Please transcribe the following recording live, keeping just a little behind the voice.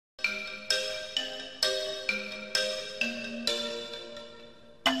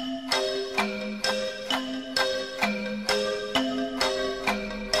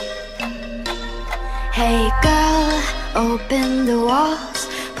Open the walls,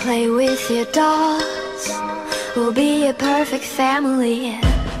 play with your dolls. We'll be a perfect family.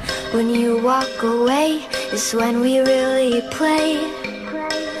 When you walk away is when we really play.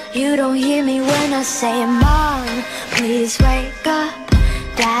 You don't hear me when I say, Mom, please wake up,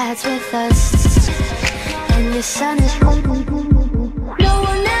 Dad's with us, and your son is home. No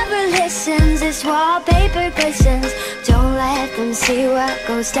one ever listens, this wallpaper glistens. Don't let them see what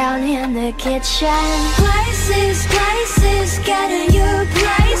goes down in the kitchen. Places, places, get in your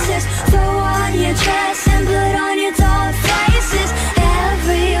places. Throw on your dress and put on your doll faces.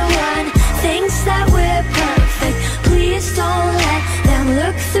 Everyone thinks that we're perfect. Please don't let them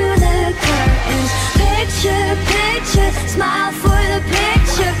look through the curtains. Picture, picture, smile for the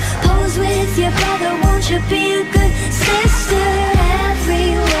picture. Pose with your brother, won't you be a good sister?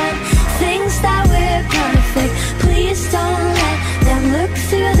 Everyone thinks that we're perfect. Please don't let them look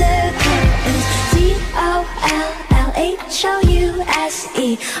through the curtains. Dollhouse.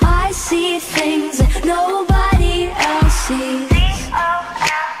 I see things that nobody else sees.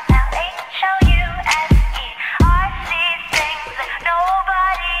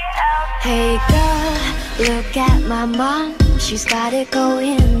 Hey girl, look at my mom, she's got it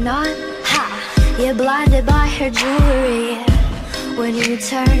going on. Ha! You're blinded by her jewelry. When you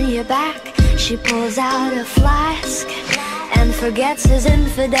turn your back, she pulls out a flask and forgets his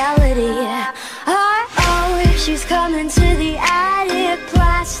infidelity. Oh, she's coming to the attic.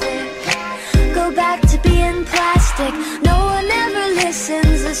 Plastic, go back to being plastic. No one ever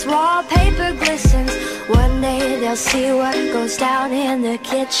listens, this wallpaper glistens. One day they'll see what goes down in the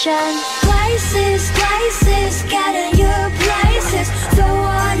kitchen. Places, places, get in your places. Throw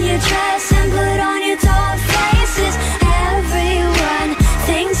on your dress and put on your doll faces. Everyone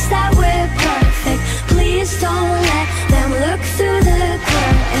thinks that we're perfect. Please don't let them look through the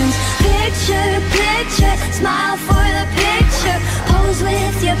curtains. Picture, picture, smile for the picture. Pose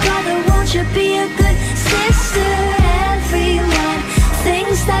with your brother, won't you be a good sister? Everyone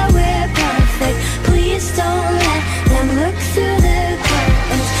thinks that we're perfect. Please don't let them look through the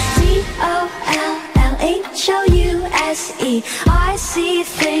curtains. Dollhouse. I see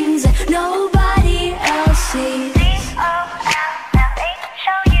things that nobody else sees.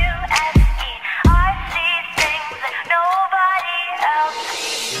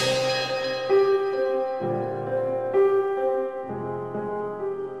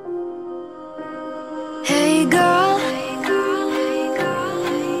 Hey girl,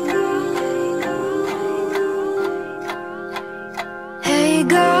 hey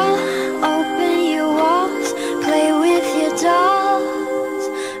girl, open your walls, play with your dolls.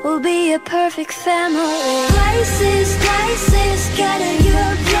 We'll be a perfect family. Places, places, get in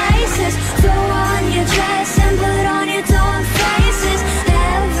your places. Throw on your dress and put on your doll faces.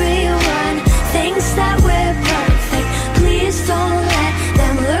 Everyone thinks that we're perfect. Please don't let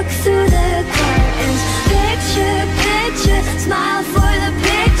them look through the curtains. Picture, picture, smile for the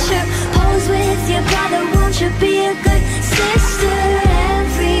picture. Pose with your brother, won't you be a good sister?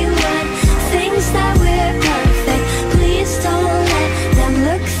 Everyone thinks that we're perfect. Please don't let them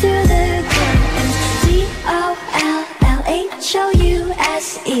look through the curtains. Dollhouse.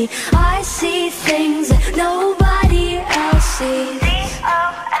 I see things that nobody